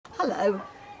Hello.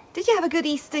 Did you have a good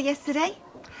Easter yesterday?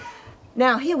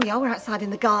 Now here we are, we're outside in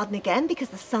the garden again because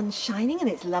the sun's shining and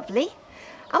it's lovely.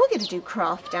 And we're going to do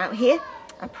craft out here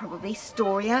and probably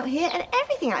story out here and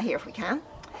everything out here if we can.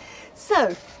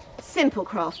 So, simple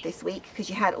craft this week because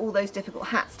you had all those difficult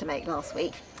hats to make last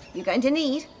week. You're going to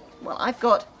need, well, I've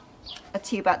got a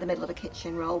tube out the middle of a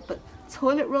kitchen roll, but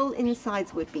toilet roll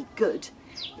insides would be good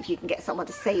if you can get someone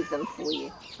to save them for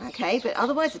you. Okay, but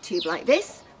otherwise a tube like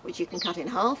this, which you can cut in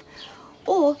half,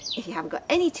 or if you haven't got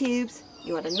any tubes,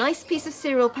 you want a nice piece of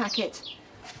cereal packet,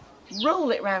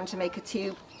 roll it round to make a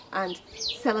tube and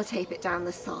sellotape it down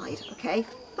the side, okay?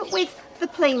 But with the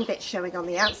plain bit showing on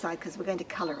the outside because we're going to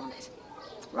colour on it.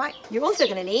 Right, you're also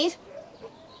going to need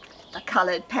the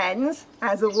coloured pens,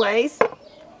 as always,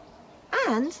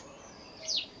 and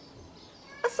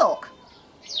a sock.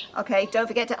 Okay, don't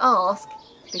forget to ask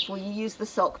before you use the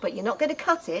sock, but you're not going to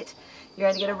cut it, you're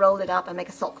only going to roll it up and make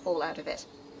a sock ball out of it.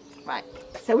 Right,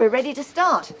 so we're ready to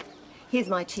start. Here's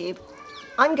my tube.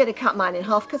 I'm going to cut mine in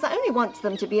half because I only want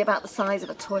them to be about the size of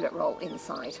a toilet roll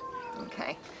inside.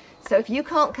 Okay, so if you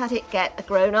can't cut it, get a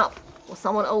grown-up or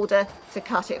someone older to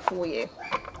cut it for you.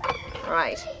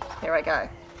 Right, here I go.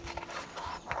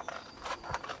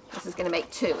 This is going to make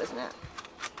two, isn't it?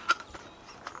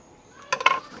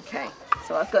 Okay,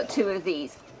 so I've got two of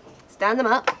these. Stand them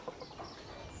up.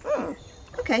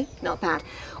 Okay, not bad.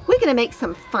 We're going to make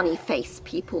some funny face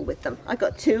people with them. I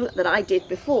got two that I did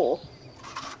before.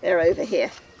 They're over here.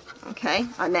 Okay,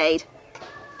 I made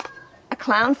a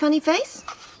clown funny face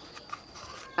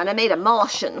and I made a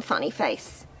Martian funny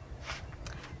face.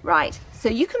 Right, so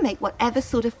you can make whatever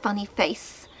sort of funny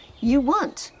face you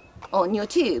want on your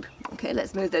tube. Okay,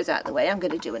 let's move those out of the way. I'm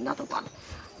going to do another one.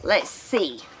 Let's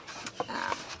see.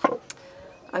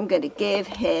 I'm going to give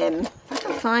him, if I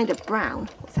can find a brown.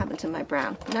 What's happened to my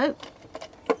brown? Nope.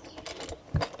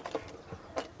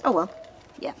 Oh well,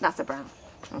 yeah, that's a brown.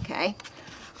 Okay.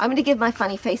 I'm going to give my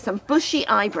funny face some bushy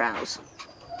eyebrows.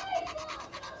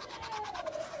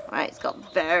 Right, it's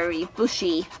got very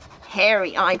bushy,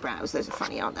 hairy eyebrows. Those are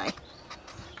funny, aren't they?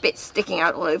 Bits sticking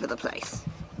out all over the place.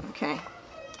 Okay.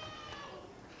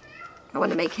 I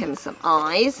want to make him some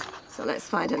eyes. So let's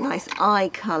find a nice eye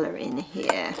colour in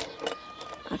here.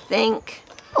 I think,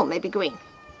 oh, maybe green.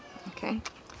 Okay.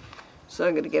 So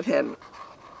I'm going to give him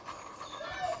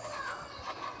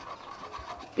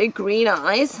big green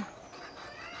eyes.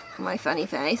 My funny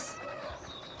face,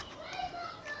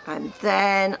 and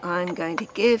then I'm going to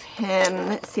give him,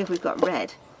 let's see if we've got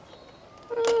red.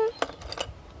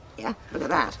 Yeah, look at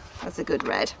that, that's a good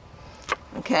red.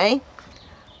 Okay,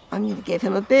 I'm going to give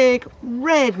him a big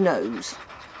red nose.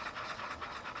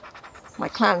 My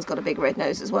clown's got a big red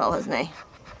nose as well, hasn't he?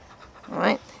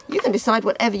 Alright, you can decide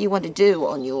whatever you want to do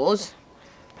on yours.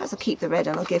 Perhaps I'll keep the red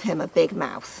and I'll give him a big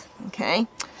mouth. Okay,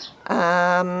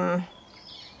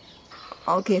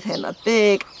 I'll give him a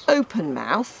big open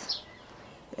mouth.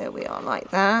 There we are, like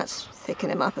that.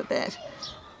 Thicken him up a bit.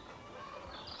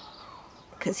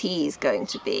 Because he's going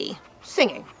to be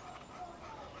singing.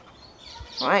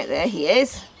 Right, there he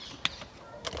is.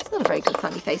 It's not a very good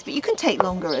funny face, but you can take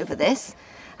longer over this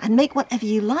and make whatever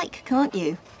you like, can't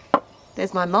you?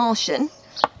 There's my Martian.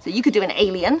 So you could do an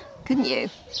alien, couldn't you?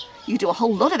 You could do a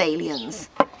whole lot of aliens.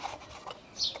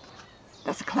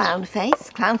 That's a clown face.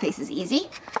 Clown face is easy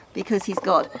because he's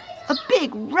got a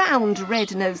big round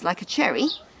red nose like a cherry,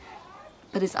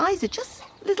 but his eyes are just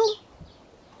little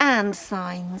and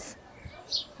signs.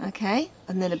 Okay,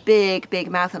 and then a big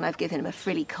mouth, and I've given him a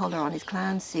frilly collar on his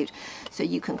clown suit. So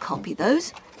you can copy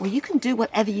those or you can do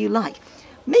whatever you like.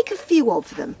 Make a few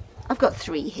of them. I've got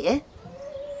 3 here.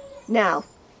 Now,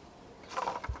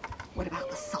 what about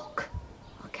the sock?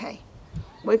 Okay,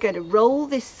 we're going to roll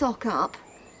this sock up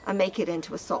and make it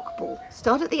into a sock ball.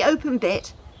 Start at the open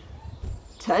bit,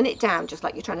 turn it down just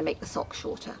like you're trying to make the sock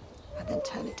shorter, and then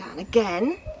turn it down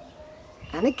again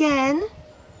and again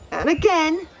and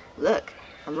again. Look,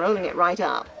 I'm rolling it right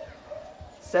up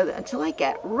so that until I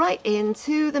get right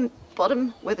into the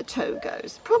bottom where the toe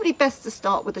goes. Probably best to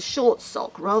start with a short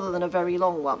sock rather than a very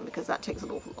long one because that takes an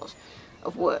awful lot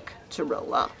of work to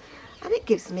roll up, and it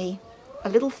gives me a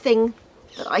little thing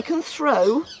that I can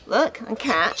throw, look, and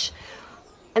catch.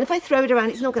 And if I throw it around,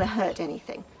 it's not going to hurt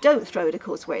anything. Don't throw it, of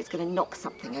course, where it's going to knock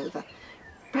something over.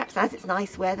 Perhaps as it's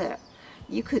nice weather,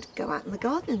 you could go out in the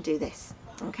garden and do this.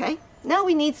 Okay, now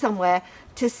we need somewhere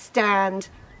to stand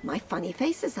my funny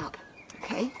faces up.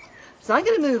 Okay, so I'm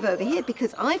going to move over here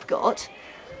because I've got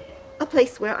a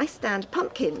place where I stand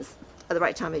pumpkins at the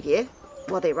right time of year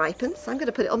while they ripen. So I'm going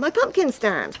to put it on my pumpkin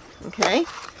stand. Okay,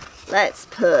 let's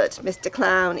put Mr.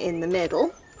 Clown in the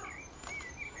middle.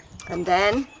 And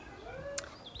then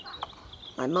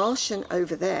my Martian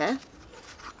over there,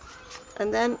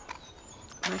 and then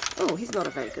oh, he's not a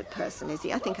very good person, is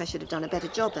he? I think I should have done a better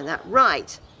job than that.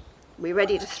 Right, we're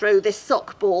ready to throw this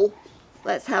sock ball.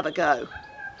 Let's have a go.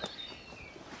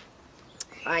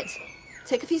 Right,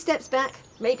 take a few steps back,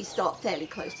 maybe start fairly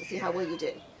close to see how well you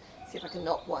do. See if I can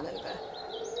knock one over.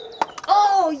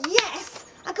 Oh, yes!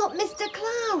 I got Mr.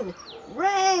 Clown!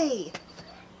 Ray!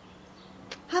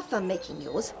 Have fun making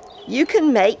yours. You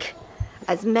can make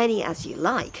as many as you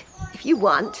like. If you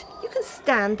want, you can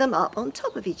stand them up on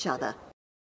top of each other.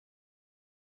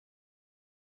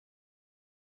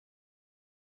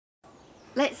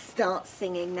 Let's start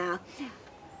singing now.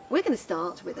 We're going to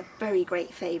start with a very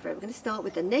great favourite. We're going to start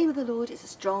with the name of the Lord is a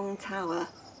strong tower.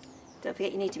 Don't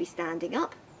forget you need to be standing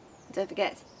up. Don't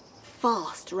forget,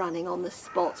 fast running on the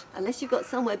spot, unless you've got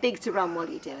somewhere big to run while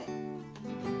you do it.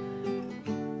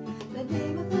 The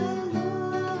name of the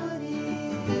Lord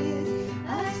is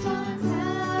a strong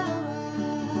tower.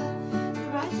 The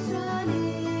righteous run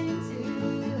into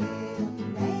it,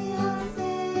 and they are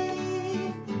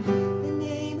safe. The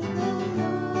name of the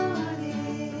Lord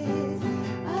is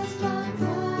a strong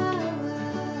tower.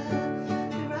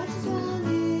 The righteous run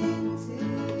into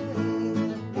it,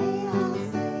 and they are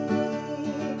safe.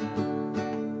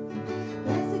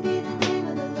 Blessed be the name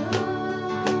of the Lord.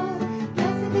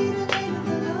 Blessed be the name of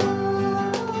the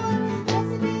Lord.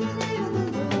 Blessed be the name of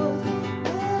the Lord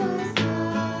Most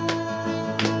High.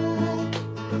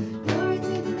 Glory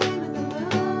to the name of the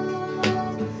Lord.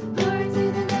 Glory to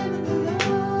the name of the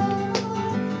Lord.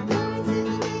 Glory to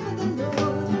the name of the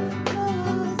Lord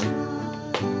Most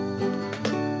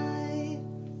High.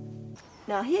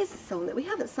 Now here's a song that we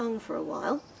haven't sung for a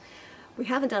while. We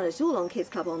haven't done it at all on Kids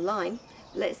Club Online.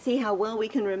 Let's see how well we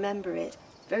can remember it.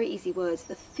 Very easy words.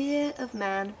 The fear of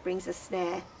man brings a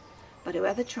snare, but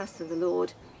whoever trusts in the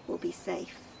Lord will be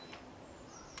safe.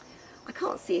 I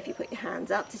can't see if you put your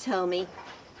hands up to tell me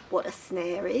what a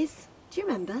snare is. Do you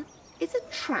remember? It's a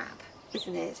trap,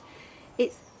 isn't it?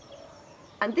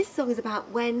 And this song is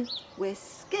about when we're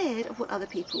scared of what other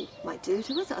people might do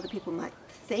to us, what other people might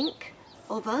think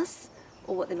of us,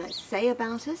 or what they might say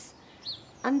about us,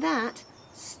 and that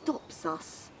stops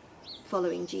us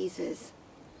following Jesus.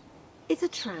 It's a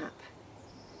trap.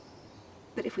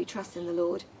 But if we trust in the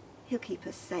Lord, He'll keep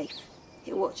us safe.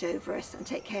 He'll watch over us and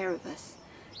take care of us.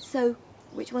 So,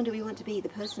 which one do we want to be? The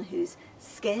person who's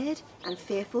scared and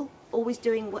fearful, always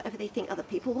doing whatever they think other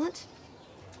people want?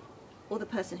 Or the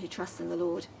person who trusts in the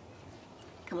Lord?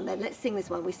 Come on then, let's sing this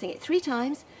one. We sing it 3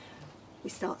 times. We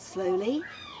start slowly,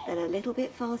 then a little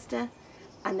bit faster,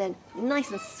 and then nice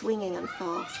and swinging and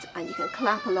fast, and you can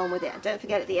clap along with it. And don't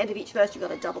forget, at the end of each verse, you've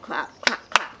got a double clap. Clap,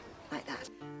 clap, like that.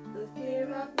 The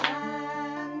fear of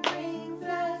man brings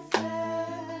a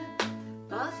snare,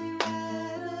 but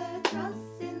whoever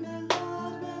trusts in the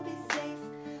Lord will be safe.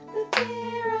 The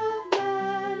fear of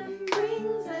man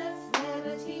brings a snare,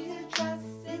 but he who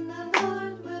trusts in the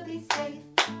Lord will be safe.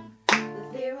 The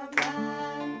fear of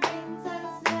man brings a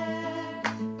snare,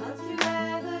 but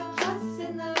whoever trusts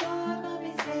in the Lord will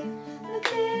be safe. The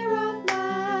fear of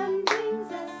man brings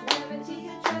a snare, but he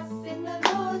who trusts in the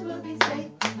Lord will be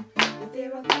safe. The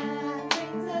fear of man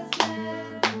brings a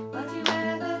snare, but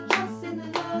whoever trusts in the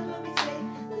Lord will be safe.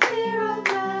 The fear of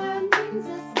man brings a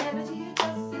snare, but he who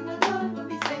trusts in the Lord will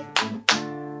be safe.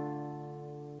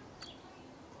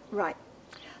 Right,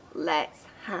 let's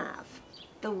have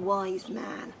the wise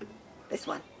man. This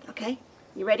one, okay?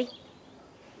 You ready?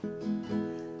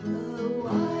 The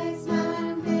wise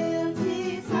man built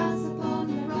his house upon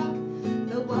the rock.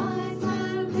 The wise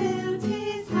man built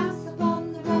his house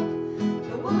upon the rock.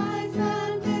 The wise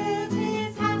man built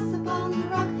his house upon the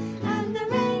rock, and the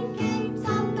rain came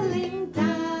tumbling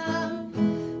down.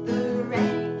 The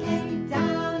rain came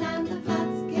down and the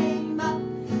floods came up.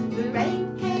 The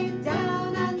rain came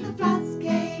down and the floods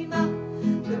came up.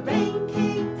 The rain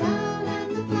came down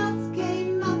and the floods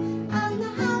came up, and the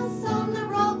house on the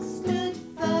rock stood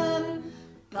firm.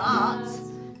 But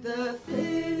the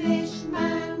foolish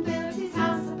man built his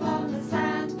house upon the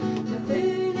sand. The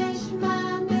foolish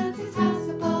man built his house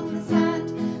upon the sand.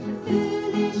 The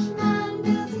foolish man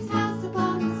built his house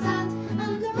upon the sand,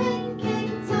 and the rain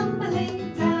came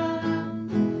tumbling down.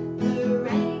 The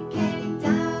rain came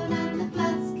down and the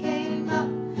floods came up.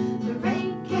 The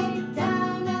rain came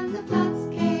down and the floods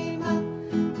came up.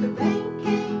 The rain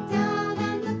came down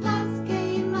and the floods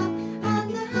came up,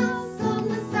 and the house on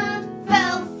the sand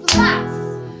fell flat.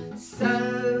 So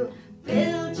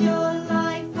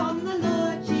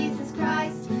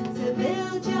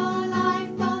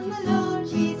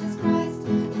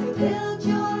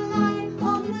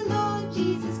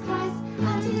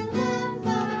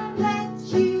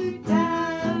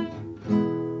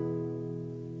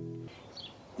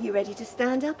you ready to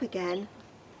stand up again?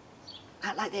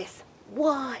 Out like this.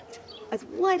 Wide. As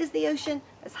wide as the ocean,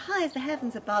 as high as the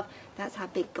heavens above. That's how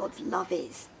big God's love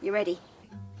is. You ready?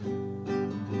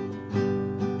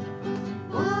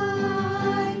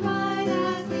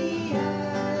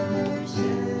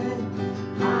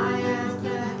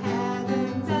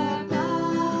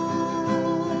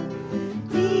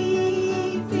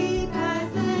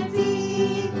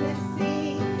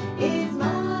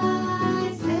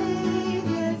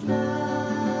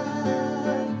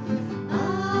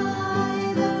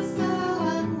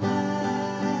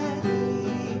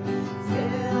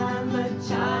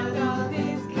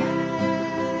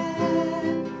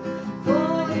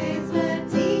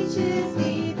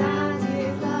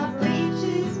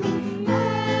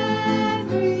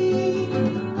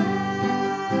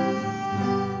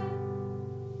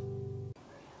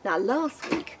 Now last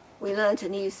week we learnt a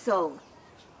new song.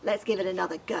 Let's give it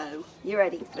another go. You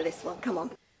ready for this one? Come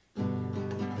on.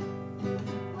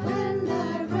 When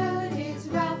the road is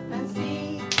rough and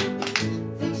steep,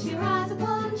 fix your eyes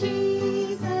upon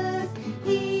Jesus.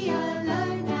 He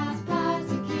alone has power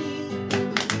to keep.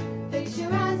 Fix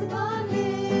your eyes upon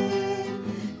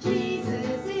Him.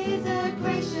 Jesus is a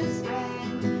gracious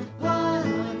friend,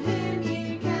 one on whom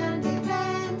you can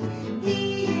depend.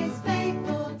 He is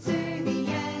faithful to the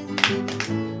end.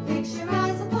 Fix your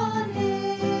eyes upon Him.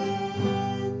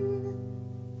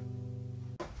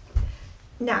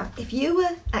 Now, if you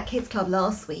were at Kids Club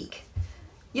last week,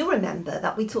 you'll remember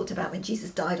that we talked about when Jesus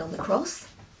died on the cross,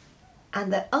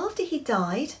 and that after he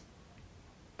died,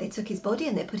 they took his body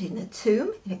and they put it in a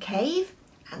tomb, in a cave,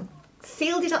 and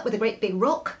sealed it up with a great big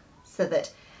rock so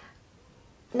that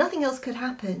nothing else could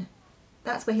happen.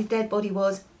 That's where his dead body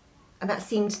was, and that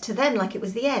seemed to them like it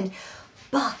was the end.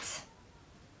 But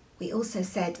we also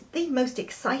said the most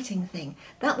exciting thing,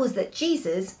 that was that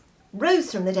Jesus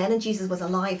rose from the dead and Jesus was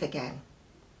alive again.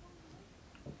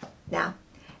 Now,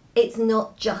 it's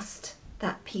not just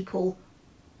that people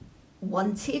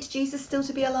wanted Jesus still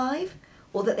to be alive,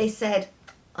 or that they said,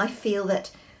 I feel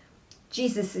that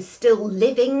Jesus is still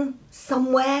living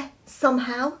somewhere,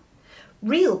 somehow.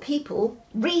 Real people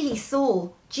really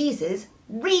saw Jesus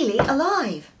really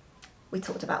alive. We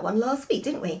talked about one last week,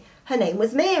 didn't we? Her name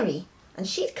was Mary, and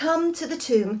she'd come to the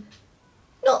tomb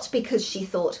not because she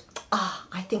thought,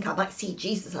 I think I might see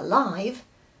Jesus alive.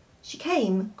 She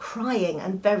came crying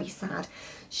and very sad.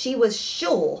 She was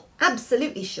sure,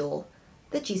 absolutely sure,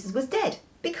 that Jesus was dead,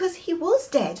 because he was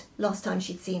dead last time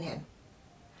she'd seen him.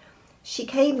 She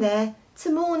came there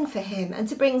to mourn for him and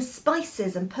to bring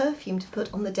spices and perfume to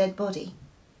put on the dead body.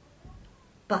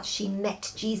 But she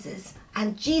met Jesus,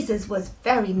 and Jesus was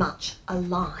very much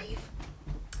alive.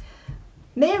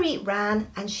 Mary ran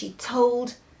and she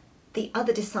told the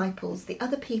other disciples, the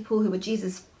other people who were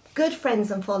Jesus' good friends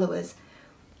and followers,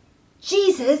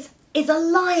 Jesus is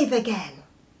alive again.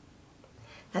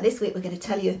 Now this week we're going to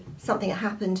tell you something that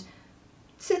happened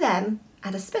to them,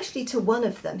 and especially to one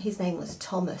of them. His name was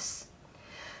Thomas.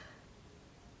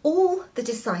 All the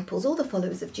disciples, all the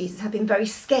followers of Jesus, had been very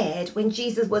scared when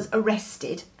Jesus was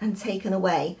arrested and taken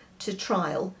away to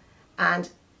trial, and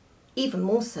even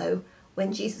more so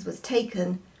when Jesus was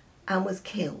taken and was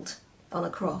killed on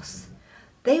a cross.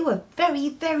 They were very,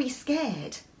 very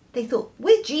scared. They thought,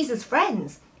 we're Jesus'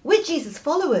 friends, we're Jesus'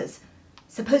 followers.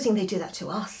 Supposing they do that to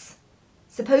us?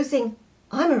 Supposing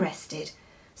I'm arrested?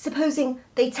 Supposing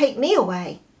they take me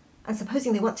away? And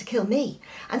supposing they want to kill me?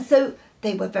 And so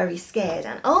they were very scared.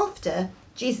 And after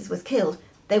Jesus was killed,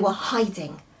 they were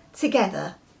hiding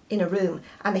together in a room,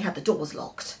 and they had the doors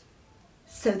locked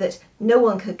so that no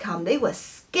one could come. They were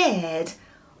scared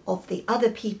of the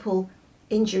other people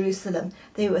in Jerusalem.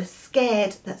 They were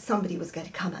scared that somebody was going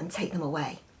to come and take them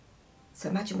away. So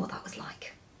imagine what that was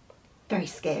like. Very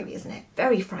scary, isn't it?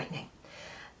 Very frightening.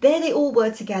 There they all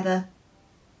were together,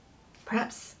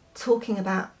 perhaps talking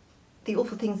about the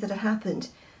awful things that had happened,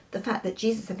 the fact that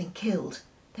Jesus had been killed.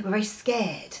 They were very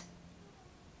scared.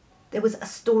 There was a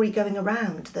story going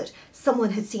around that someone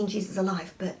had seen Jesus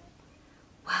alive, but,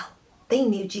 well, they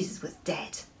knew Jesus was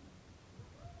dead.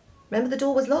 Remember the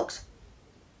door was locked?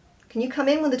 Can you come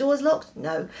in when the door is locked?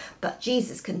 No, but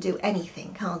Jesus can do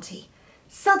anything, can't he?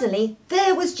 Suddenly,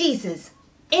 there was Jesus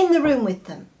in the room with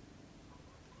them.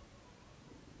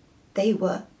 They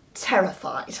were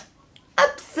terrified,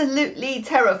 absolutely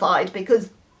terrified, because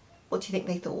what do you think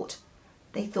they thought?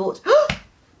 They thought, oh,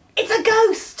 it's a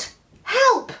ghost!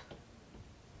 Help!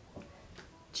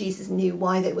 Jesus knew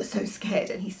why they were so scared,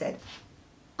 and he said,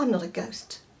 I'm not a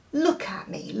ghost. Look at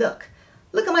me, look.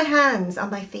 Look at my hands and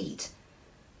my feet.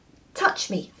 Touch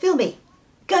me, feel me.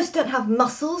 Ghosts don't have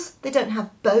muscles, they don't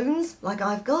have bones like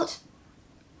I've got.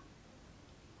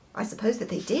 I suppose that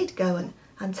they did go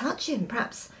and touch him,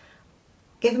 perhaps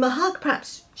give him a hug,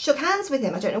 perhaps shook hands with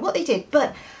him. I don't know what they did,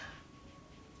 but,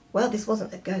 well, this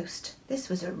wasn't a ghost. This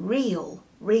was a real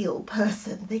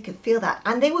person. They could feel that.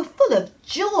 And they were full of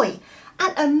joy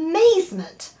and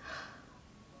amazement.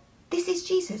 This is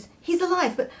Jesus. He's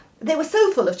alive. But they were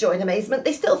so full of joy and amazement,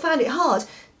 they still found it hard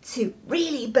to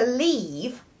really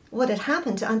believe what had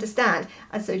happened, to understand.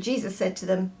 And so Jesus said to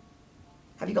them,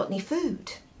 have you got any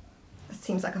food? That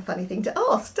seems like a funny thing to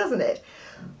ask, doesn't it?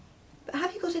 But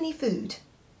have you got any food?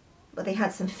 Well, they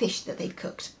had some fish that they'd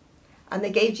cooked. And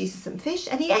they gave Jesus some fish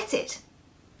and he ate it.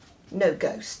 No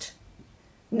ghost.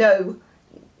 No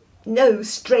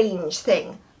strange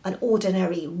thing. An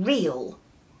ordinary, real,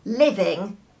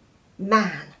 living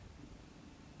man.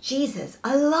 Jesus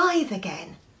alive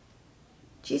again.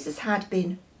 Jesus had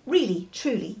been really,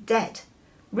 truly dead.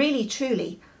 Really,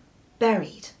 truly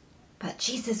buried. But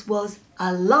Jesus was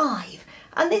alive.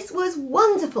 And this was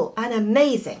wonderful and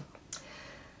amazing.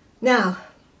 Now,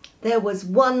 there was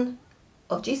one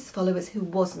of Jesus' followers who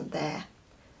wasn't there.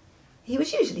 He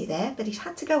was usually there, but he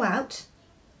had to go out.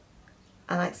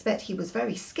 And I expect he was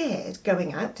very scared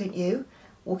going out, don't you?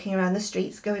 Walking around the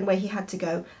streets, going where he had to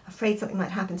go, afraid something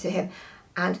might happen to him,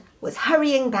 and was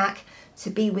hurrying back to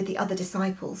be with the other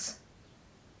disciples.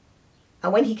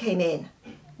 And when he came in,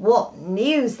 what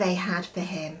news they had for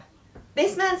him.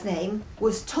 This man's name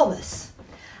was Thomas.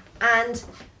 And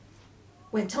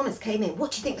when Thomas came in,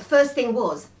 what do you think the first thing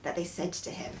was that they said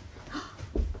to him?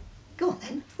 Go on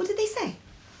then, what did they say?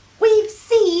 We've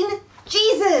seen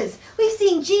Jesus! We've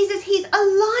seen Jesus, he's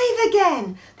alive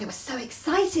again! They were so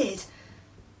excited.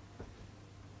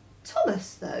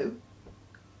 Thomas, though,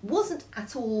 wasn't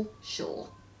at all sure.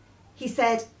 He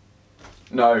said,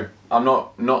 no, I'm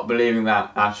not believing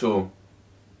that at all.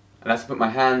 Unless I put my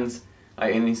hands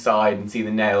in his side and see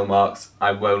the nail marks,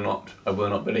 I will not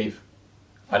believe.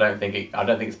 I don't think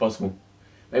it's possible.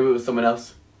 Maybe it was someone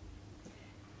else.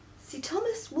 See,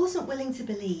 Thomas wasn't willing to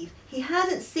believe. He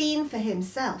hadn't seen for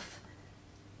himself.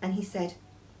 And he said,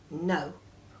 no,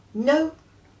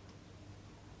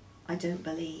 I don't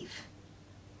believe.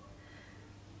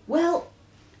 Well,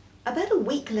 about a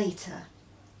week later,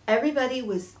 everybody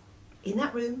was in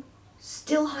that room,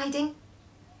 still hiding,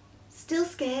 still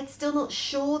scared, still not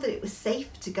sure that it was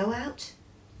safe to go out.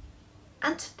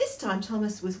 And this time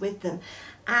Thomas was with them.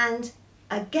 And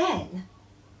again,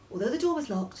 although the door was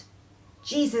locked,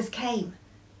 Jesus came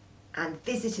and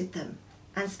visited them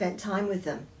and spent time with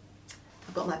them.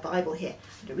 I've got my Bible here.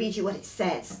 I'm going to read you what it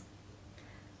says.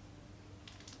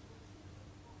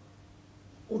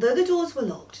 Although the doors were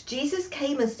locked, Jesus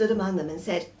came and stood among them and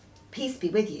said, peace be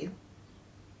with you.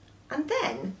 And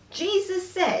then Jesus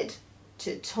said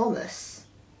to Thomas,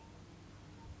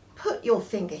 put your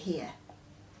finger here.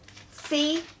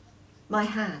 See my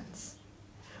hands.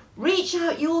 Reach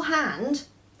out your hand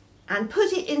and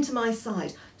put it into my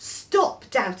side. Stop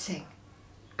doubting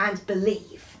and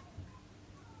believe.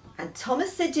 And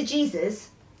Thomas said to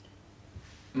Jesus,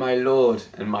 my Lord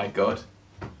and my God.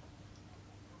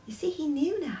 You see, he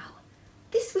knew now.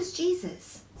 This was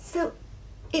Jesus. So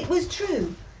it was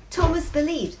true. Thomas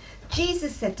believed.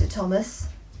 Jesus said to Thomas,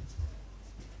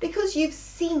 because you've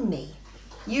seen me,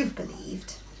 you've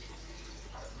believed.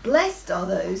 Blessed are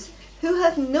those who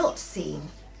have not seen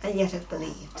and yet have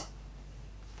believed.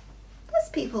 That's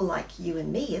people like you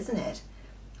and me, isn't it?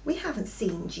 We haven't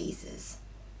seen Jesus.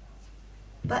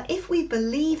 But if we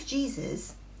believe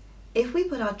Jesus, if we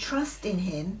put our trust in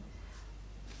him,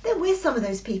 then we're some of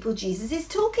those people Jesus is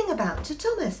talking about to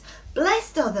Thomas.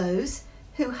 Blessed are those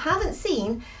who haven't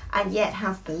seen and yet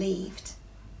have believed.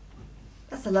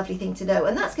 That's a lovely thing to know.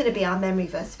 And that's going to be our memory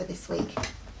verse for this week.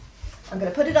 I'm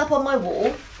going to put it up on my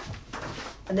wall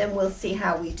and then we'll see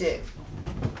how we do.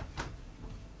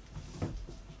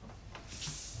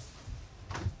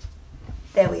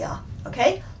 There we are.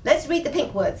 Okay, let's read the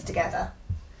pink words together.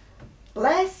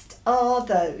 Blessed are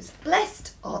those.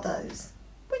 Blessed are those.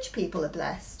 Which people are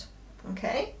blessed?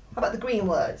 Okay, how about the green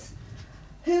words?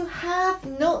 Who have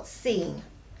not seen.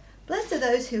 Blessed are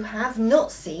those who have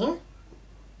not seen.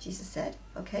 Jesus said,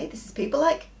 okay, this is people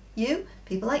like you,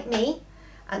 people like me,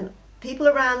 and people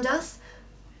around us.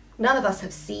 None of us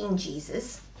have seen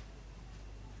Jesus,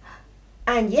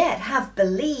 and yet have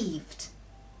believed.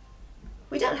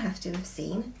 We don't have to have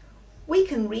seen. We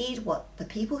can read what the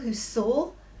people who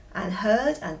saw and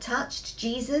heard and touched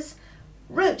Jesus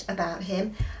wrote about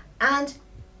him, and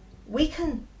we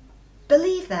can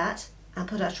believe that and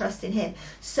put our trust in him.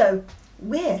 So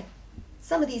we're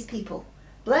some of these people.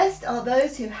 Blessed are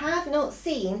those who have not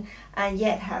seen and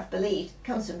yet have believed. It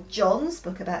comes from John's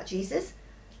book about Jesus,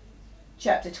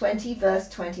 chapter 20, verse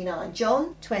 29.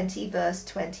 John 20, verse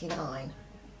 29.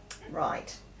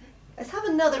 Right. Let's have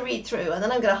another read through, and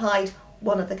then I'm going to hide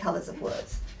one of the colours of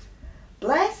words.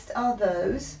 Blessed are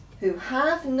those who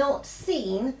have not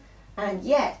seen and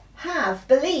yet have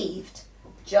believed.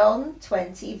 John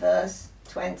 20, verse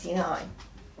 29.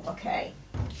 Okay.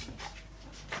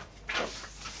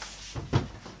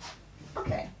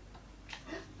 Okay.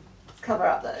 Let's cover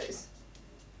up those.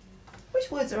 Which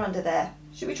words are under there?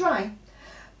 Should we try?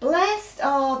 Blessed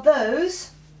are those,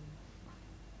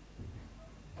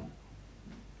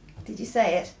 did you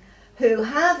say it? Who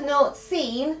have not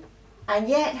seen and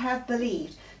yet have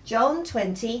believed. John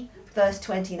 20, verse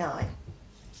 29.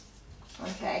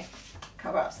 Okay,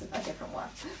 cover up a different one.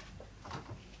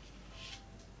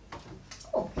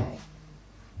 Okay,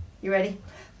 you ready?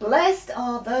 Blessed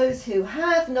are those who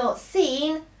have not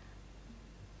seen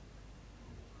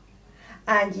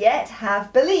and yet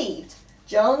have believed.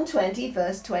 John 20,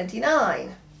 verse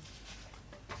 29.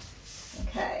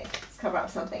 Okay, let's cover up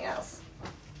something else.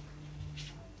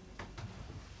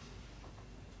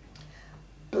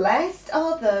 Blessed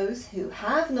are those who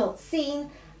have not seen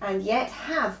and yet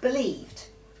have believed.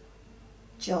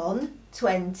 John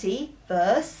 20,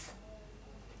 verse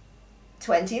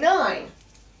 29.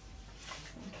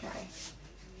 Okay.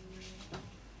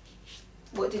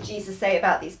 What did Jesus say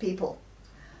about these people?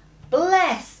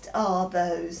 Blessed are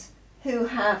those who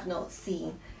have not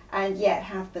seen and yet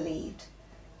have believed.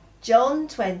 John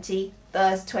 20,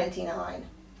 verse 29.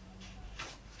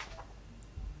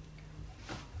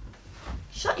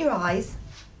 Shut your eyes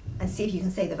and see if you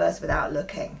can say the verse without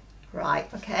looking. Right,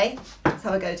 okay? That's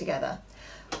how we go together.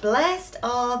 Blessed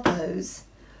are those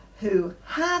who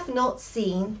have not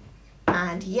seen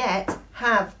and yet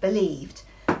have believed.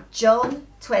 John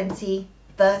 20,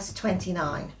 verse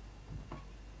 29.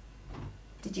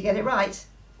 Did you get it right?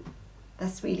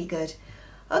 That's really good.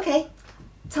 Okay,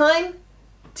 time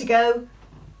to go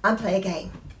and play a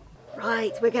game.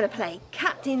 Right, we're going to play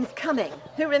Captain's Coming.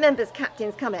 Who remembers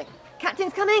Captain's Coming?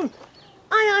 Captain's coming!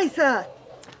 Aye, aye, sir!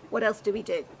 What else do we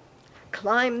do?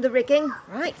 Climb the rigging,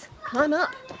 right? Climb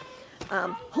up.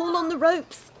 Haul on the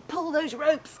ropes. Pull those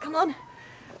ropes, come on.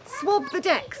 Swab the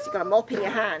decks. You've got a mop in your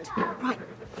hand. Right,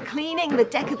 cleaning the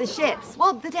deck of the ship.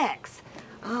 Swab the decks.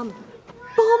 Bombs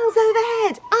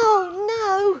overhead.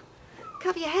 Oh, no!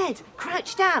 Cover your head.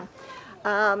 Crouch down.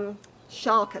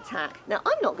 Shark attack. Now,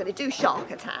 I'm not going to do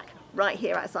shark attack right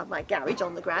here outside my garage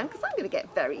on the ground because I'm going to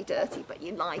get very dirty, but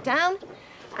you lie down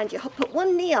and you put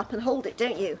one knee up and hold it,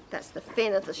 don't you? That's the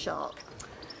fin of the shark.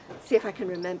 See if I can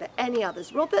remember any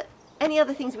others. Robert, any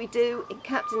other things we do in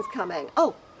Captain's Coming?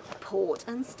 Oh, port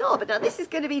and starboard. Now this is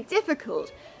going to be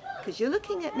difficult because you're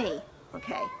looking at me.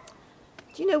 Okay,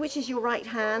 do you know which is your right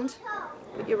hand?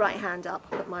 Put your right hand up.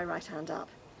 Put my right hand up.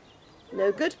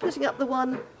 No good putting up the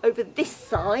one over this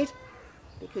side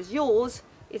because yours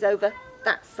is over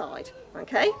that side,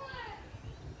 okay?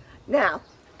 Now,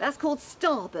 that's called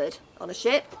starboard on a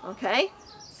ship, okay?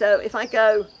 So if I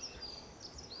go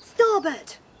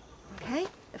starboard, okay?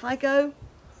 If I go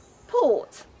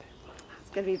port,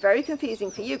 it's going to be very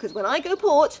confusing for you because when I go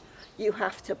port, you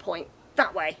have to point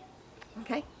that way,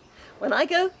 okay? When I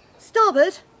go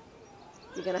starboard,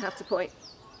 you're going to have to point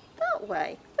that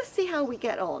way. Let's see how we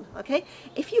get on, okay?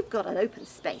 If you've got an open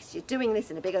space, you're doing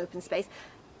this in a big open space,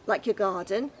 like your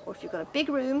garden, or if you've got a big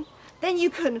room, then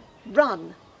you can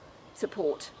run to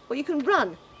port, or you can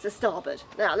run to starboard.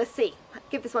 Now, let's see.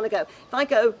 Give this one a go. If I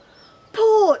go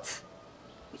port,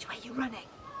 which way are you running?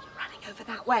 You're running over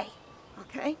that way,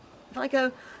 okay? If I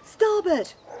go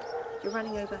starboard, you're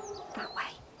running over that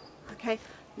way, okay?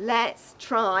 Let's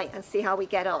try and see how we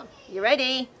get on. You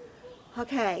ready?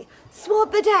 Okay.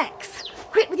 Swab the decks.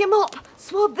 Quick with your mop.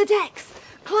 Swab the decks.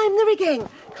 Climb the rigging.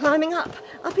 Climbing up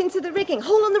into the rigging.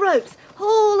 Haul on the ropes.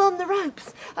 Haul on the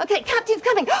ropes. Okay, Captain's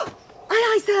coming. Aye,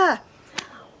 aye, sir.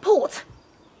 Port.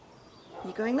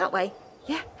 You going that way?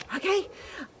 Yeah, okay.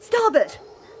 Starboard.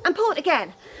 And port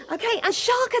again. Okay, and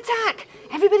shark attack.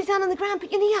 Everybody down on the ground,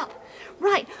 put your knee up.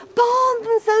 Right,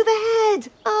 bombs overhead.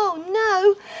 Oh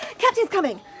no. Captain's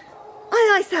coming.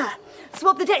 Aye, aye, sir.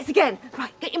 Swab the decks again.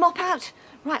 Right, get your mop out.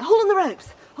 Right, haul on the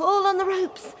ropes. Haul on the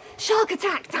ropes. Shark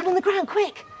attack. Down on the ground,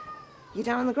 quick. You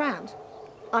down on the ground?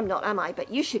 I'm not, am I?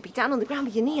 But you should be down on the ground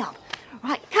with your knee up.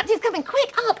 Right, Captain's coming.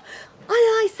 Quick, up. Aye,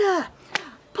 aye, sir.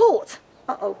 Port.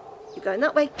 Uh-oh. You're going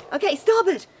that way. Okay,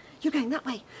 starboard. You're going that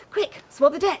way. Quick,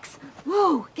 swab the decks.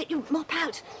 Whoa, get your mop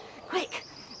out. Quick.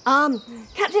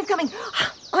 Captain's coming. Aye,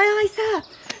 aye, sir.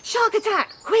 Shark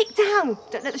attack. Quick, down.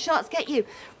 Don't let the sharks get you.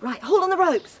 Right, haul on the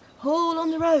ropes. Haul on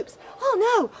the ropes. Oh,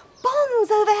 no. Bombs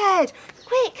overhead.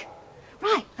 Quick.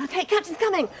 Right, okay, Captain's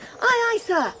coming. Aye, aye,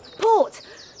 sir. Port.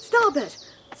 Starboard.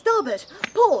 Starboard.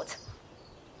 Port.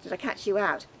 Did I catch you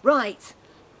out? Right.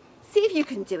 See if you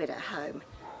can do it at home.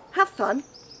 Have fun.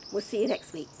 We'll see you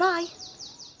next week. Bye.